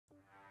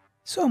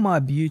So my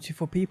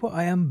beautiful people,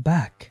 I am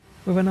back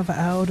with another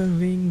Elden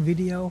Ring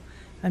video,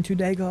 and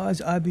today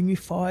guys I bring you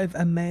 5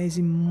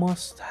 amazing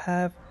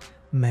must-have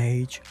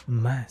Mage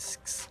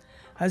Masks.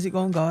 How's it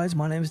going guys?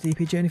 My name is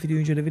DPJ, and if you do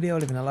enjoy the video,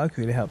 leaving a like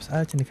really helps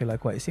out, and if you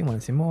like what you see and want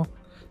to see more,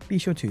 be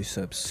sure to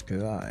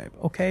subscribe.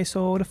 Okay,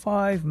 so the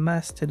 5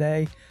 masks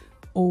today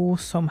all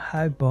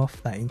somehow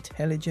buff that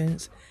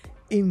intelligence,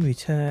 in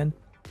return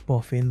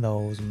buffing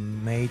those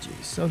mages.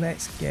 So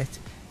let's get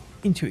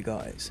into it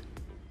guys.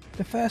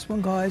 The first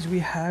one guys we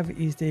have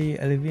is the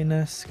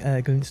Olivinus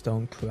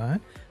Glintstone crown.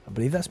 I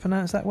believe that's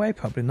pronounced that way,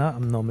 probably not,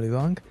 I'm normally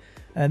wrong.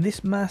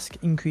 This mask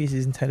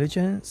increases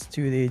intelligence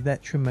to the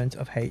detriment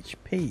of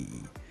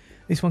HP.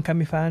 This one can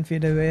be found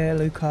via the rare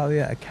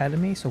Lucaria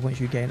Academy, so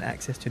once you gain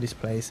access to this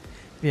place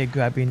via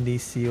grabbing the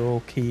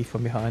seal key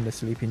from behind the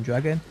sleeping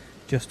dragon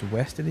just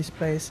west of this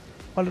place,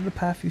 follow the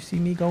path you see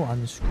me go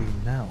on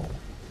screen now.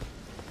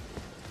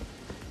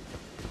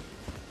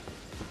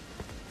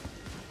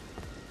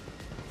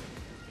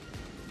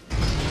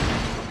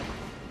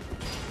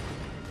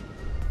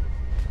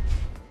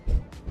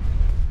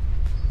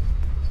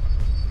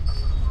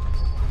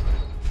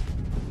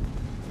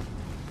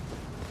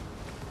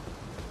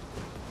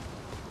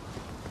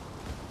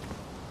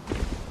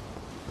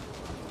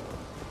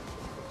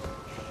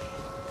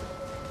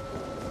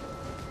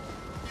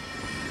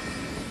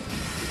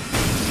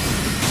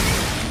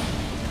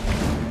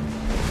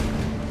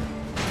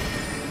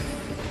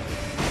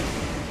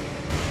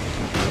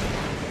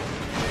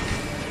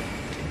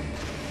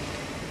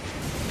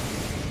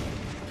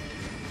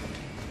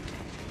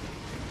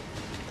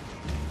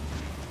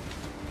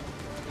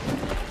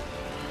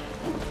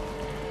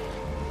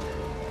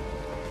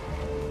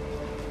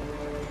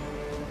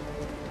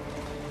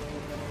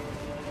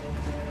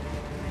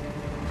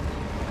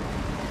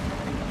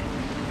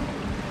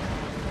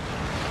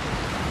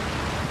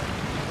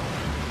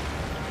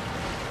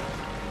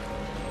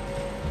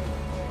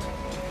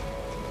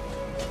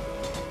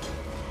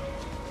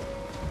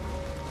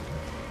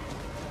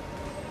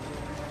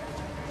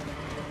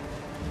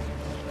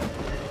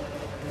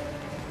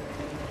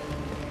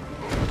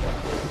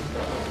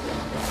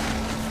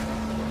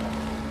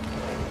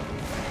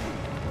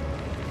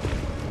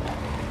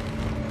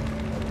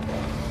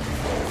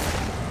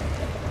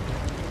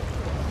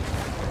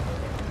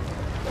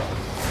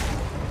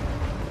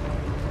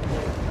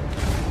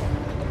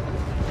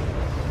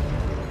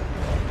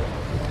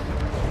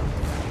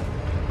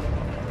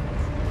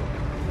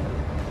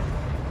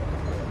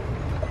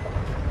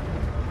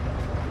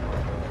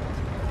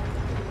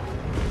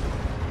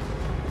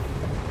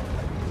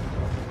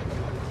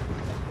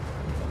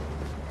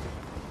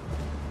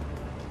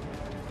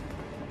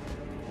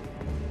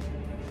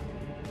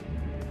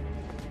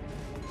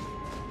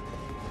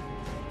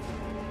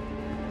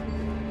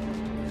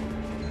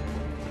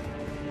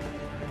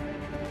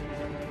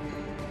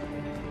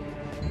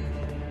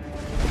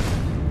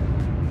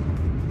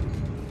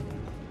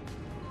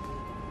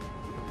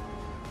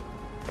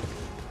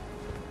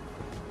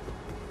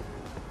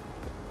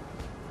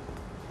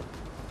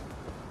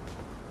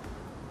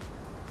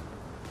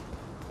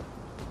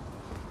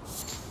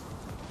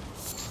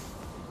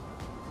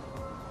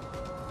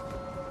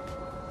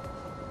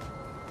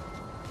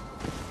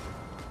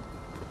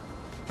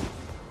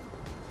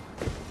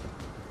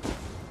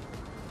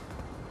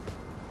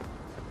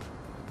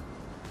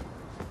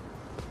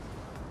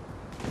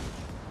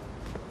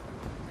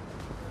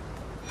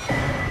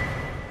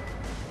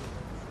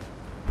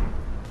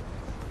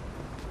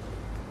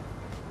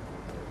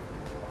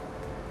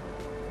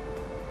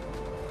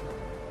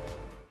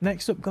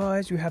 Next up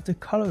guys we have the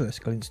Karalos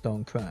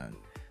Glintstone crown.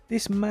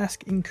 This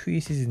mask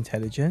increases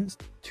intelligence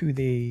to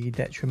the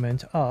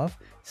detriment of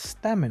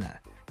stamina.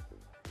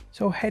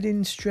 So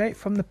heading straight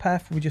from the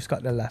path we just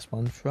got the last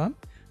one from,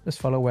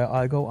 just follow where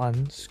I go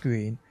on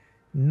screen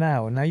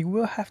now. Now you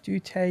will have to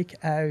take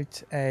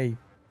out a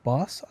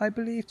boss I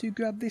believe to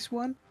grab this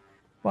one,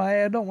 but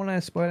I don't want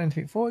to spoil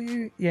anything for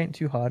you, it ain't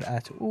too hard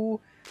at all.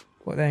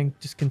 But then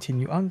just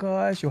continue on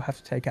guys, you'll have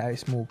to take out a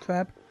small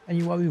crab and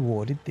you are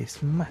rewarded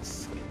this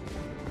mask.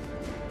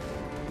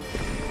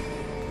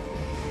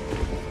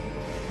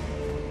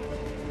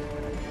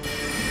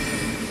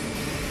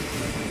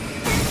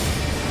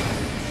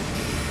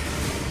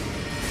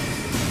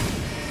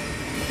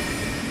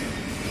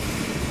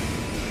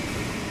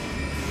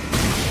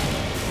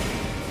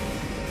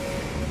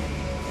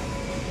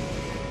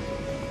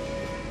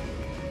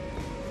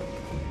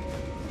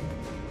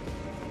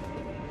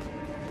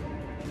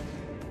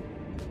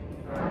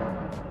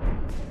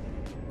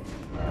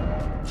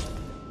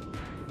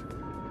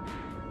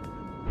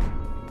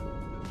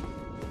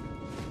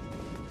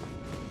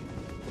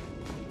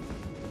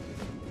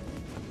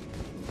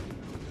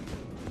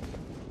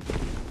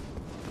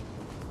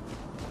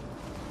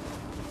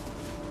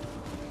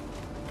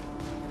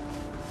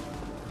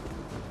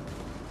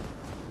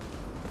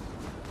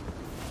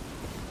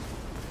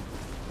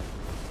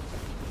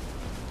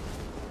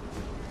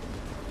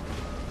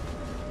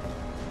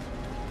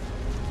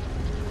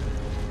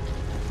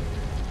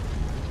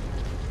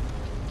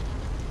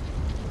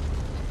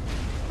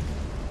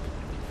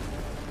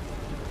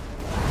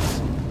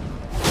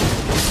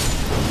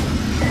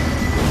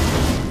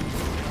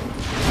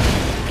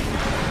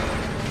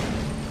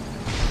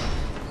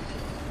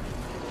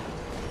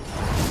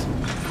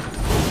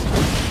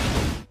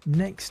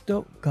 Next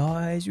up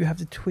guys, you have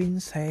the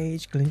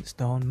Twinsage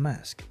Glintstone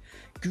mask.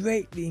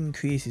 Greatly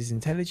increases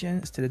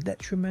intelligence to the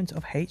detriment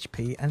of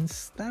HP and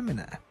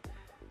stamina.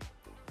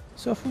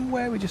 So from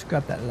where we just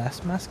grabbed that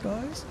last mask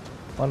guys,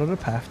 follow the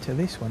path to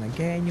this one.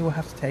 Again, you will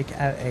have to take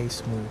out a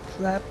small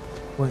crab.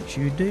 Once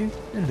you do,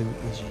 the loot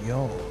is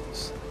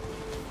yours.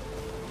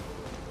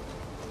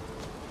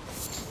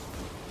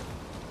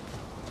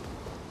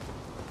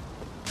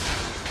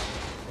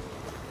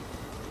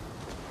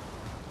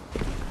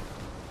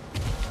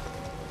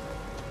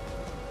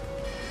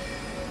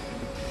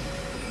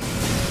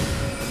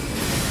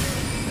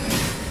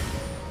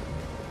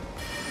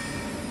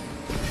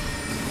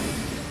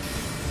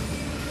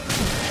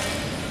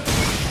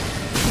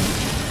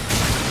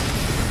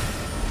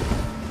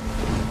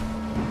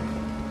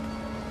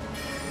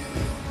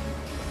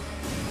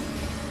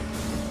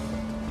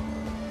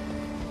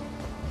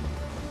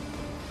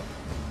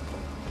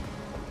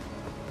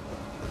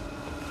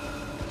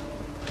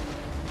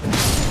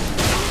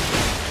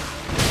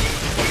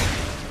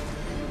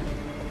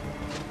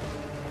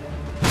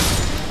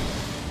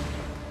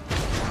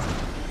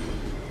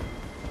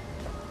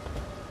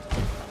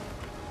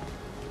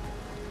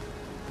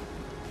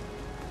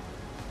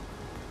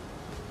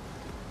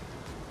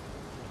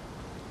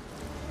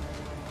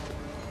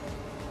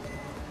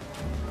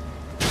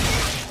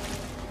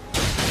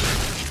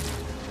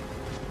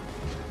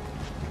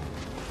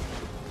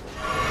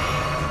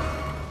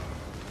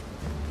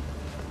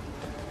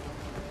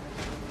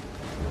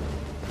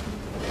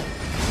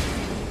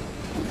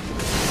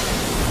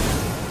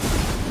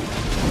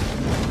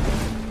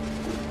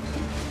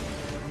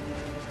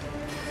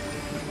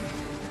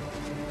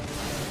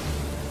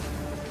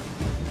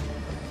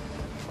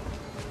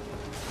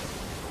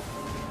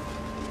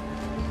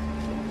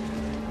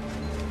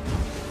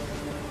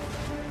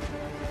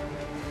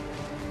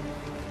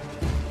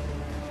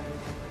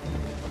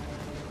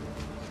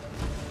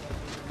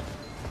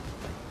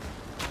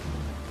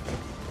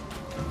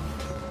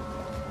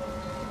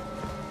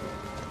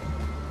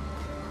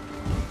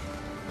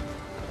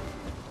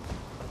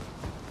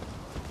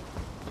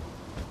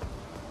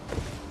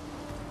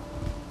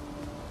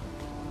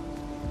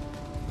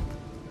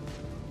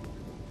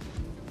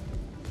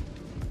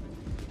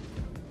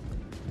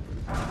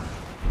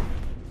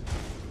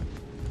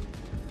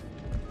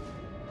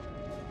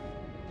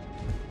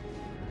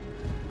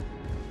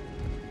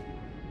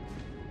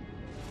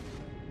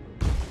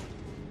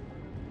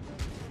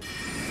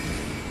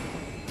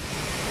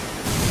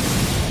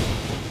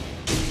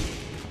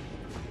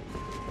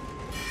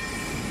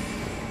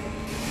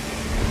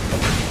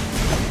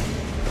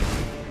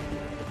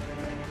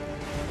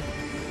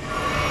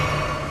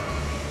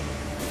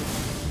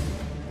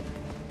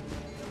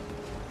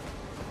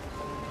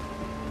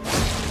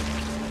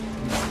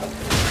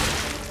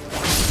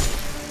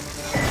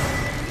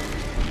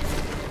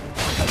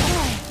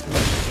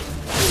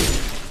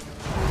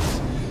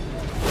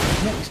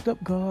 Next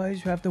up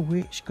guys, you have the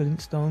Witch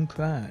Glintstone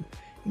Crown.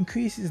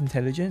 Increases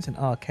intelligence and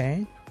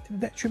arcane to the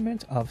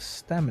detriment of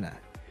stamina.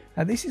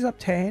 Now this is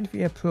obtained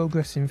via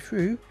progressing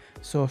through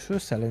Sorcerer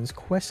Selen's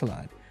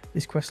questline.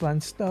 This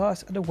questline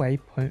starts at the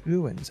Waypoint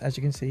Ruins, as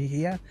you can see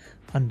here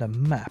on the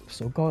map.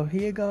 So go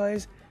here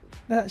guys,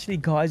 there's actually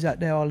guides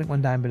out there, I'll link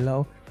one down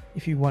below.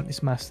 If you want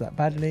this mask that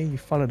badly, you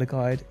follow the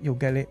guide, you'll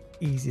get it,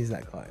 easy as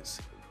that guys.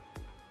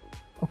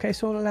 Okay,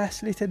 so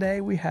lastly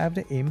today we have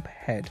the Imp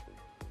Head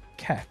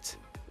Cat.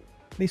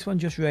 This one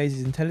just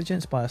raises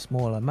intelligence by a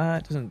small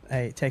amount, doesn't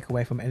take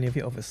away from any of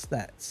your other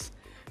stats.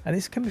 And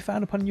this can be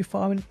found upon you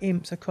farming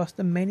imps across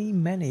the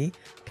many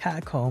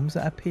catacombs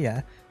that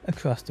appear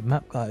across the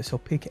map guys. So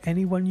pick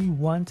anyone you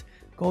want,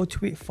 go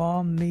to it,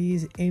 farm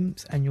these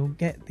imps and you'll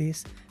get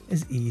this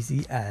as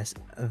easy as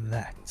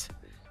that.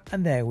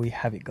 And there we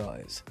have it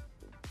guys.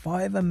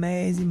 5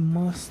 amazing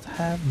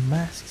must-have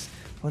masks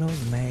for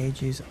those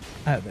mages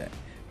out there.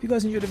 If you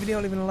guys enjoyed the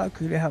video, leaving a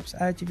like really helps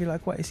out. If you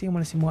like what you see and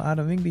want to see more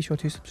Elden Ring, be sure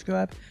to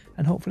subscribe.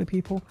 And hopefully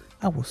people,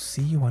 I will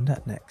see you on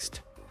that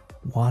next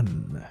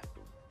one.